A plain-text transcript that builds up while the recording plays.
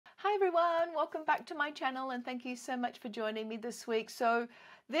Hi everyone, welcome back to my channel and thank you so much for joining me this week. So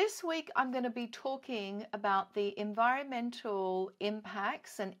this week I'm going to be talking about the environmental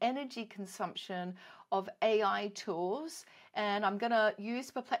impacts and energy consumption of AI tools, and I'm going to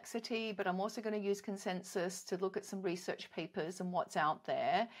use Perplexity, but I'm also going to use Consensus to look at some research papers and what's out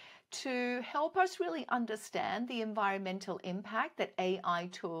there to help us really understand the environmental impact that AI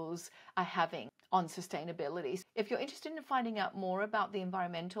tools are having on sustainability. If you're interested in finding out more about the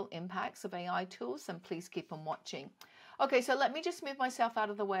environmental impacts of AI tools, then please keep on watching. Okay, so let me just move myself out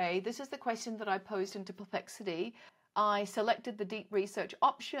of the way. This is the question that I posed into Perplexity. I selected the deep research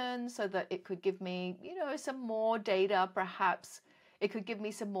option so that it could give me, some more data, perhaps. It could give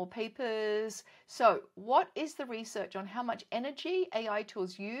me some more papers. So what is the research on how much energy AI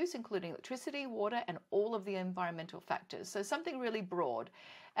tools use, including electricity, water, and all of the environmental factors? So something really broad.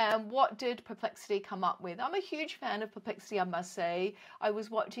 And what did Perplexity come up with? I'm a huge fan of Perplexity, I must say. I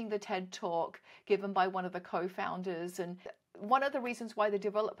was watching the TED Talk given by one of the co-founders, and one of the reasons why they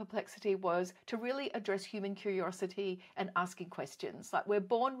developed Perplexity was to really address human curiosity and asking questions. Like, we're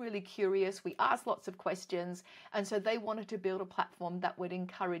born really curious, we ask lots of questions, and so they wanted to build a platform that would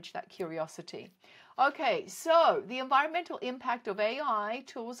encourage that curiosity. Okay, so the environmental impact of AI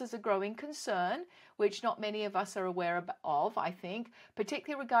tools is a growing concern, which not many of us are aware of, I think,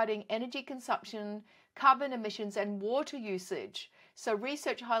 particularly regarding energy consumption, carbon emissions, and water usage. So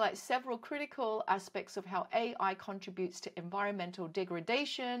research highlights several critical aspects of how AI contributes to environmental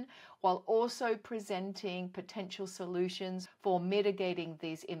degradation, while also presenting potential solutions for mitigating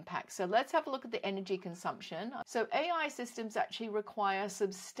these impacts. So let's have a look at the energy consumption. So AI systems actually require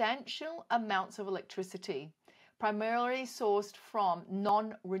substantial amounts of electricity, primarily sourced from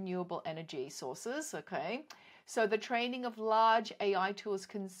non-renewable energy sources, okay? So the training of large AI tools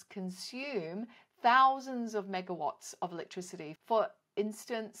can consume thousands of megawatts of electricity. For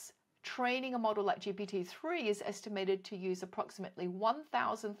instance, training a model like GPT-3 is estimated to use approximately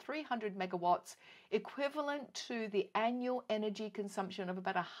 1,300 megawatts, equivalent to the annual energy consumption of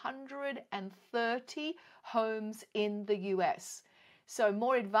about 130 homes in the US. So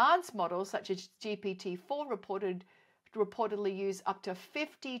more advanced models such as GPT-4 reportedly use up to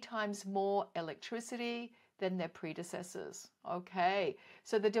 50 times more electricity than their predecessors. Okay,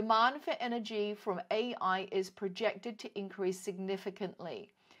 so the demand for energy from AI is projected to increase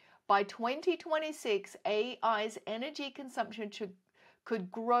significantly. By 2026, AI's energy consumption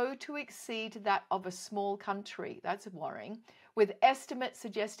could grow to exceed that of a small country. That's worrying, with estimates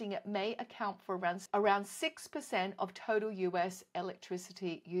suggesting it may account for around 6% of total US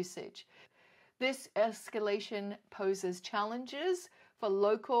electricity usage. This escalation poses challenges for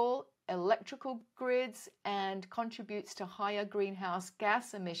local electrical grids and contributes to higher greenhouse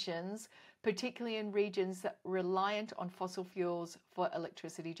gas emissions, particularly in regions that are reliant on fossil fuels for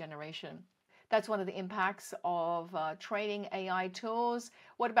electricity generation. That's one of the impacts of training AI tools.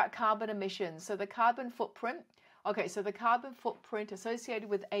 What about carbon emissions? So the carbon footprint. Okay, so the carbon footprint associated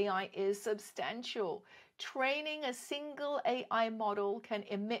with AI is substantial. Training a single AI model can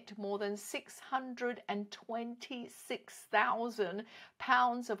emit more than 626,000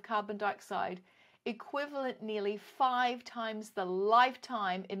 pounds of carbon dioxide, equivalent nearly 5 times the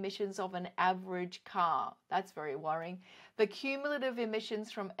lifetime emissions of an average car. That's very worrying. The cumulative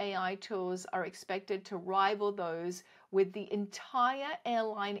emissions from AI tools are expected to rival those with the entire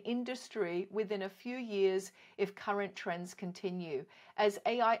airline industry within a few years if current trends continue. As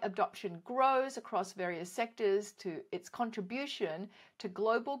AI adoption grows across various sectors, its contribution to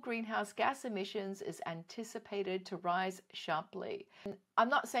global greenhouse gas emissions is anticipated to rise sharply. I'm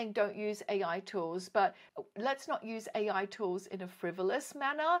not saying don't use AI tools, but let's not use AI tools in a frivolous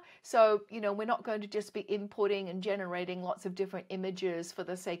manner. So, we're not going to just be inputting and generating lots of different images for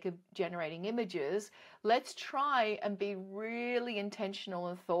the sake of generating images. Let's try and be really intentional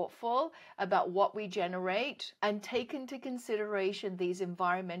and thoughtful about what we generate and take into consideration these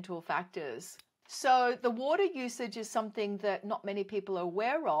environmental factors. So the water usage is something that not many people are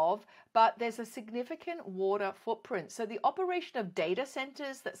aware of, but there's a significant water footprint. So the operation of data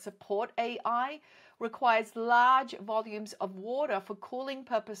centers that support AI requires large volumes of water for cooling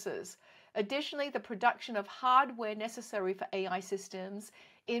purposes. Additionally, the production of hardware necessary for AI systems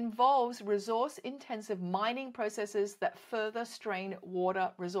involves resource-intensive mining processes that further strain water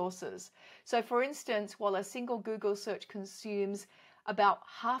resources. So for instance, while a single Google search consumes about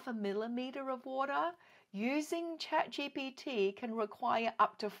 0.5 millimeter of water, using ChatGPT can require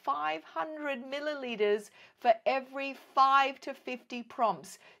up to 500 milliliters for every 5 to 50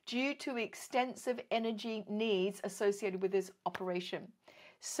 prompts due to extensive energy needs associated with this operation.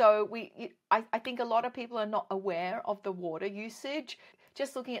 So I think a lot of people are not aware of the water usage.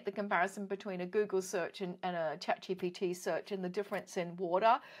 just looking at the comparison between a Google search and a ChatGPT search and the difference in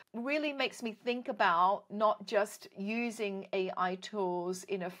water really makes me think about not just using AI tools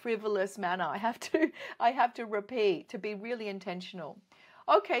in a frivolous manner. I have to repeat, to be really intentional.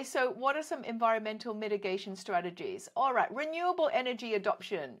 Okay, so what are some environmental mitigation strategies? All right, renewable energy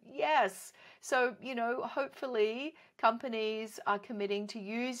adoption. Yes. So, hopefully companies are committing to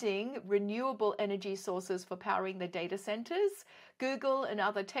using renewable energy sources for powering their data centers. Google and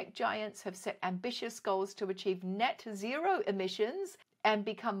other tech giants have set ambitious goals to achieve net zero emissions and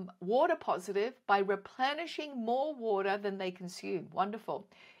become water positive by replenishing more water than they consume. Wonderful.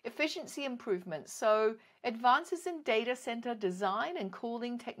 Efficiency improvements. So advances in data center design and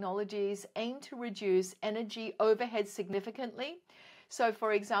cooling technologies aim to reduce energy overhead significantly. So,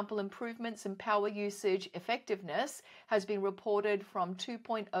 for example, improvements in power usage effectiveness has been reported from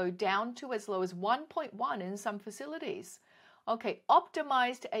 2.0 down to as low as 1.1 in some facilities. Okay,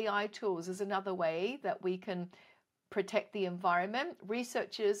 optimized AI tools is another way that we can protect the environment.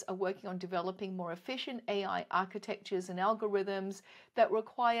 Researchers are working on developing more efficient AI architectures and algorithms that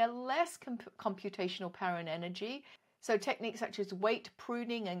require less computational power and energy. So techniques such as weight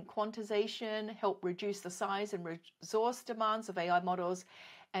pruning and quantization help reduce the size and resource demands of AI models.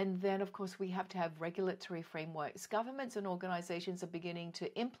 And then, of course, we have to have regulatory frameworks. Governments and organizations are beginning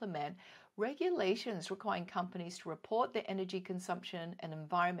to implement regulations requiring companies to report their energy consumption and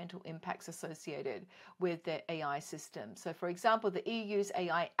environmental impacts associated with their AI systems. So, for example, the EU's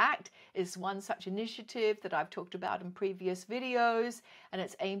AI Act is one such initiative that I've talked about in previous videos, and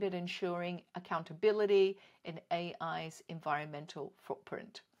it's aimed at ensuring accountability in AI's environmental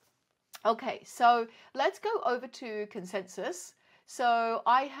footprint. Okay, so let's go over to consensus. So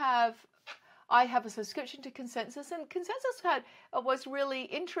I have a subscription to Consensus, and Consensus was really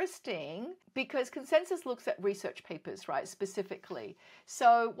interesting because Consensus looks at research papers, right, specifically.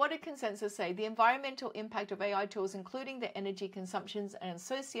 So what did Consensus say? The environmental impact of AI tools, including the energy consumptions and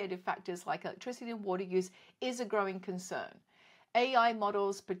associated factors like electricity and water use, is a growing concern. AI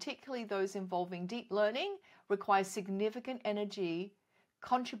models, particularly those involving deep learning, require significant energy,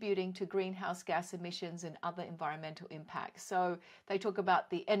 contributing to greenhouse gas emissions and other environmental impacts. So they talk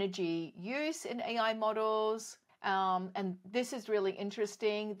about the energy use in AI models, and this is really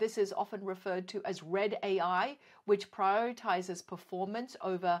interesting. This is often referred to as red AI, which prioritizes performance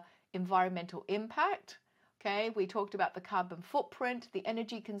over environmental impact. Okay, we talked about the carbon footprint, the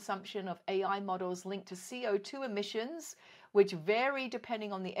energy consumption of AI models linked to CO2 emissions, which vary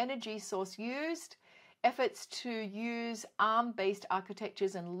depending on the energy source used. Efforts to use ARM-based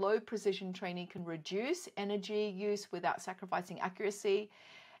architectures and low precision training can reduce energy use without sacrificing accuracy.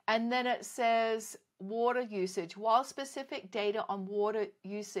 And then it says water usage. While specific data on water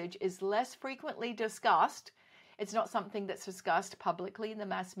usage is less frequently discussed, it's not something that's discussed publicly in the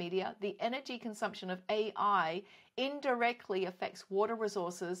mass media, the energy consumption of AI indirectly affects water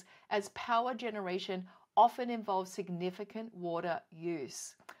resources as power generation often involves significant water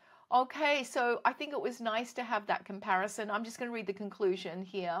use. Okay, so I think it was nice to have that comparison. I'm just going to read the conclusion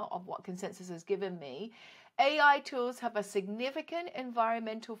here of what Consensus has given me. AI tools have a significant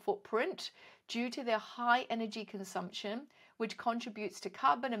environmental footprint due to their high energy consumption, which contributes to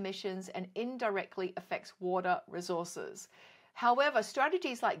carbon emissions and indirectly affects water resources. However,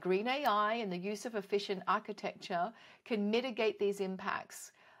 strategies like green AI and the use of efficient architecture can mitigate these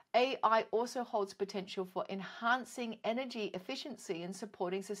impacts. AI also holds potential for enhancing energy efficiency and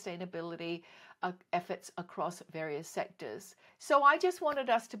supporting sustainability efforts across various sectors. So I just wanted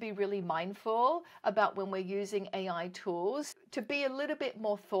us to be really mindful about when we're using AI tools, to be a little bit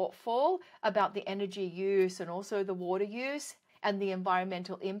more thoughtful about the energy use and also the water use and the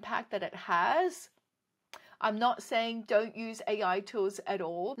environmental impact that it has. I'm not saying don't use AI tools at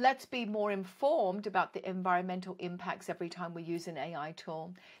all. Let's be more informed about the environmental impacts every time we use an AI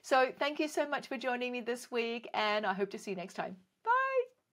tool. So thank you so much for joining me this week, and I hope to see you next time.